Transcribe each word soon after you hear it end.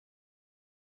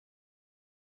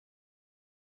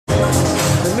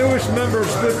newest member of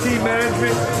Split Team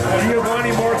Management,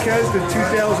 Giovanni Marquez, the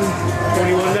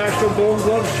 2021 National Golden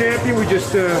Gloves champion. We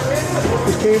just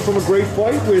came from a great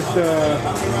fight with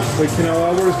Canelo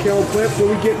Alvarez, Caleb Plant.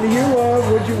 Before we get into you,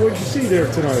 what'd you see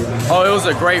there tonight? Oh, it was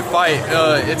a great fight.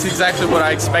 It's exactly what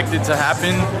I expected to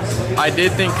happen. I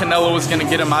did think Canelo was going to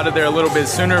get him out of there a little bit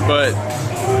sooner, but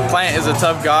Plant is a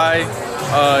tough guy.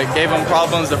 Gave him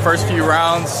problems the first few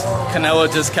rounds. Canelo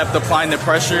just kept applying the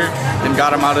pressure and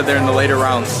got him out of there in the later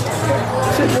rounds.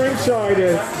 Sit ringside.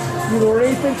 You learn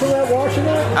anything from that, watching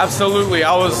that? Absolutely.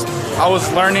 I was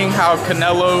learning how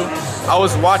Canelo. I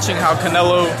was watching how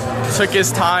Canelo took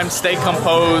his time, stayed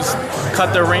composed,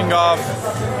 cut the ring off,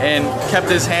 and kept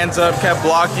his hands up, kept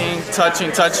blocking,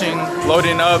 touching,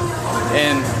 loading up,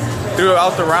 and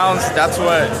throughout the rounds, that's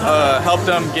what helped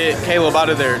them get Caleb out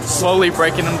of there, slowly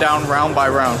breaking him down round by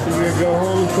round. So you're going to go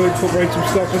home and write some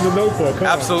stuff in the notebook, huh?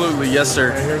 Absolutely, yes,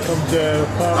 sir. And here comes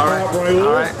Pop Raul.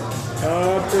 All right.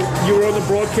 You were on the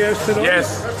broadcast tonight?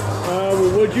 Yes.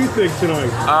 What did you think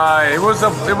tonight? It was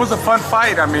a fun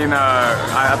fight. I mean,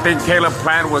 I think Caleb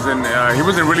Plant was in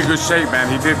really good shape, man.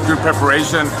 He did good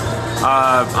preparation.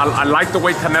 I like the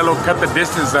way Canelo cut the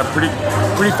distance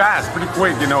pretty fast, pretty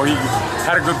quick. You know, he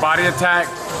had a good body attack,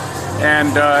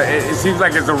 and it seems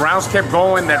like as the rounds kept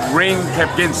going, that ring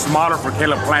kept getting smaller for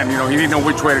Caleb Plant. You know, he didn't know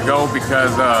which way to go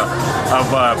because of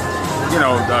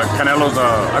Canelo's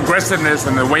aggressiveness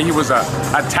and the way he was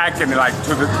attacking, like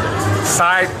to the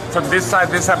side, from this side,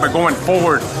 but going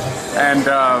forward, and.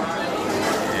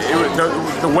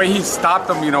 The way he stopped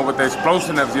him, you know, with the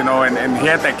explosiveness, you know, and he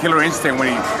had that killer instinct when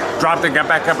he dropped it, got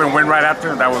back up, and went right after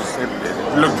him. It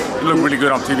looked really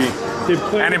good on TV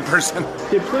and in person.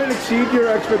 Did Plant exceed your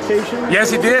expectations?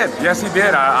 Yes, he did. Yes, he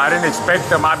did. I didn't expect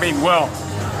him. I mean, well,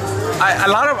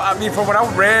 from what I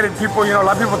read, and people, you know, a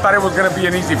lot of people thought it was going to be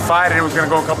an easy fight and it was going to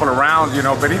go a couple of rounds, you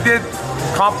know, but he did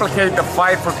complicate the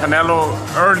fight for Canelo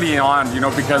early on, you know,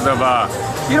 because of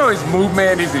you know, his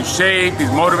movement, he's in shape,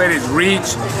 he's motivated, his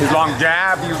reach, his long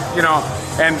jab, you know,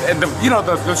 and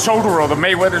the shoulder roll, the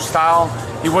Mayweather style,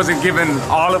 he wasn't giving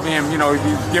all of him, you know,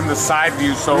 he's giving the side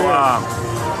view. So,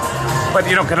 but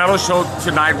you know, Canelo showed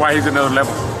tonight why he's another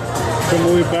level.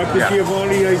 Coming back to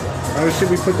Giovanni, I assume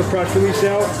we put the press release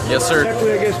out. Yes, sir.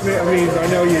 Exactly, I mean, I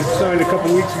know you signed a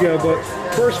couple weeks ago, but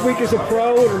first week as a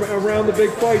pro and around the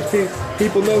big fights,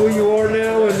 people know who you are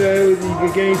now, and you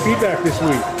gain feedback this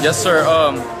week. Yes, sir.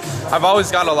 I've always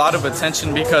got a lot of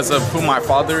attention because of who my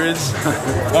father is,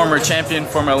 former champion,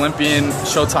 former Olympian,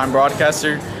 Showtime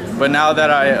broadcaster. But now that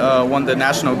I won the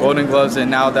National Golden Gloves,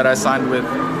 and now that I signed with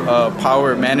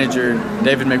Power manager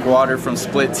David McWater from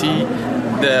Split T,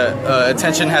 the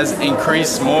attention has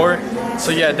increased more. So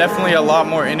yeah, definitely a lot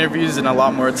more interviews and a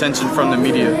lot more attention from the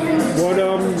media. When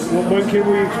can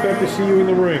we expect to see you in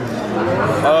the ring?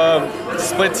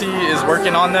 Split T is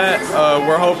working on that.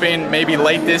 We're hoping maybe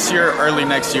late this year, early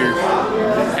next year.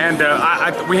 And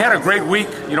we had a great week.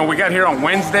 You know, we got here on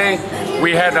Wednesday.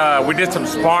 We did some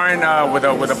sparring with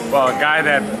a guy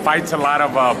that fights a lot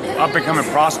of up-and-coming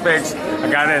prospects. A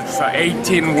guy that's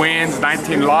 18 wins,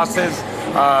 19 losses.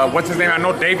 What's his name? I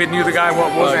know David knew the guy.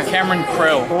 What was it? Cameron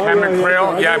Krell. Cameron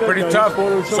Krell. Yeah, pretty tough.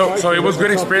 So it was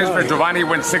good experience for Giovanni.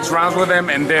 Went 6 rounds with him,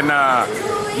 and then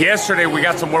yesterday we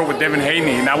got some work with Devin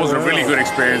Haney, and that was a really good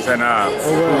experience. And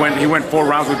he went 4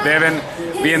 rounds with Devin.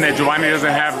 Being that Giovanni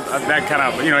doesn't have that kind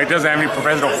of, you know, he doesn't have any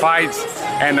professional fights,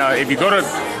 and if you go to,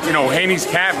 you know, Haney's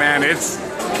camp, man, it's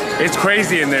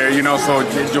crazy in there, you know. So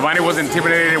Giovanni was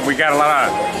intimidated. We got a lot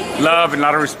of love and a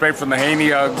lot of respect from the Haney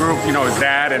group, you know, his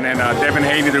dad and then Devin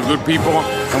Haney. They're good people,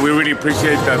 and we really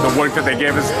appreciate the work that they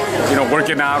gave us, you know,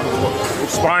 working out,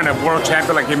 sparring a world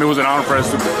champion like him. It was an honor for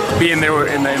us to be in there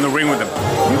in the ring with him.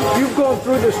 You've gone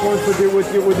through this once with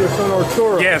your son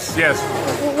Arturo. Yes.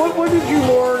 What did you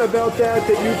learn about that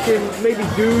you can maybe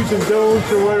do's and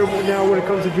don'ts or whatever now when it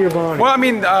comes to Giovanni? Well, I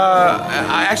mean,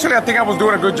 I think I was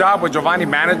doing a good job with Giovanni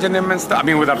managing him and stuff. I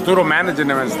mean, with Arturo managing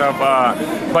him and stuff.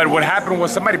 But what happened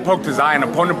was somebody poked his eye, an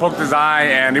opponent poked his eye,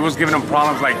 and it was giving him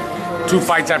problems like 2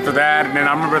 fights after that. And then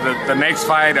I remember the next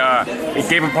fight, it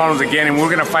gave him problems again, and we were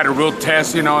going to fight a real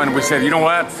test, you know, and we said, you know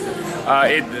what?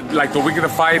 Like the week of the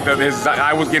fight, his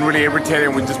eye was getting really irritated,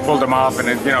 and we just pulled him off, and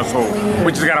you know, so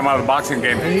we just got him out of the boxing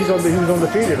game. And he was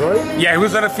undefeated, right? Yeah, he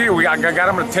was undefeated. We got him to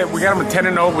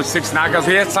 10-0 with 6 knockouts.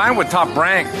 He had signed with Top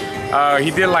Rank.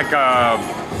 He did like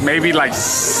maybe like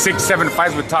 6-7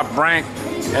 fights with Top Rank,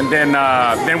 and then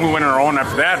we went on our own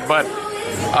after that. But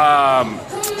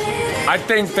I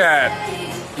think that,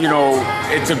 you know,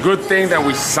 it's a good thing that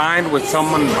we signed with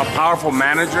a powerful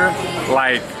manager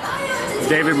like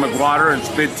David McWater and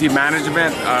Split Team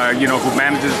Management, you know, who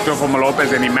manages Teofimo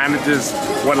Lopez, and he manages,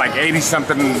 what, like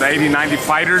 80-something, 80, 90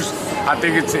 fighters. I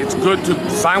think it's good to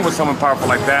sign with someone powerful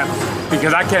like that,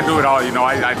 because I can't do it all. You know,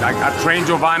 I trained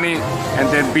Giovanni, and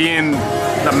then being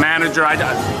the manager,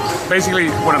 basically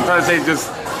what I'm trying to say is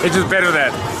it's just better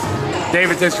that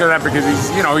David takes care of that, because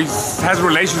he's, you know, he has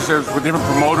relationships with different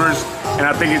promoters, and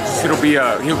I think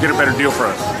he'll get a better deal for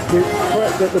us.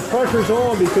 The pressure's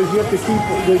on because you have to keep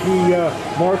the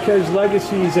Marquez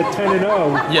legacies at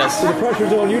 10-0. Yes. So the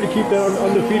pressure's on you to keep that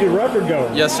undefeated record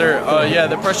going. Yes, sir. Yeah,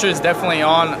 the pressure is definitely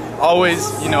on.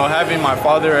 Always, you know, having my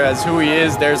father as who he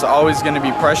is, there's always going to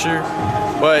be pressure.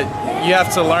 But you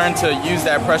have to learn to use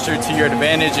that pressure to your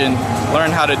advantage and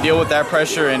learn how to deal with that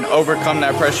pressure and overcome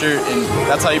that pressure, and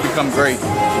that's how you become great.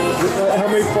 How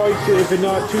many fights, if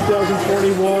not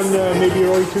 2021, maybe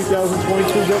early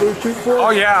 2022, is that what you shoot for?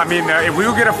 Oh yeah, I mean, if we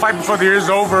will get a fight before the year's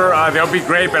over, that'll be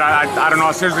great, but I don't know,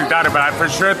 I seriously doubt it, but for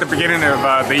sure at the beginning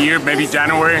of the year, maybe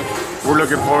January, we're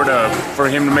looking forward for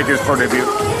him to make his pro debut.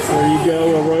 There you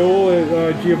go.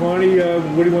 Raul, Giovanni,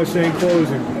 what do you want to say in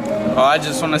closing? I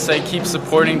just want to say keep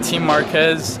supporting Team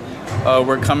Marquez.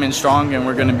 We're coming strong, and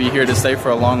we're going to be here to stay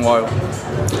for a long while.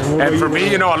 And for me,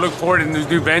 you know, I look forward to this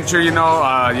new venture, you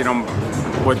know,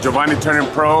 with Giovanni turning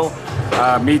pro,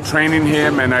 me training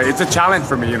him, and it's a challenge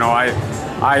for me, you know.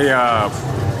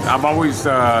 I've always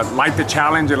liked the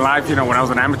challenge in life. You know, when I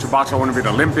was an amateur boxer, I wanted to be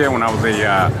an Olympian. When I was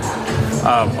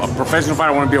a professional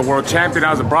fighter, I wanted to be a world champion. I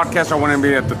was a broadcaster, I wanted to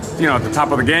be at the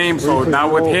top of the game. So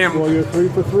now with him, well, you're 3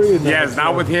 for 3. Yes,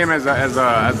 now with him as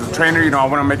a trainer, you know, I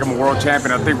want to make him a world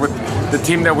champion. I think with the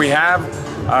team that we have,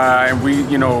 and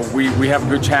we have a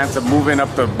good chance of moving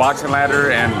up the boxing ladder,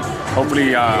 and hopefully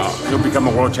he'll become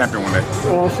a world champion one day.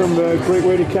 Awesome, great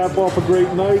way to cap off a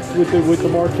great night with the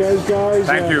Marquez guys.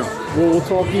 Thank you. We'll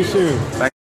talk to you soon. Thank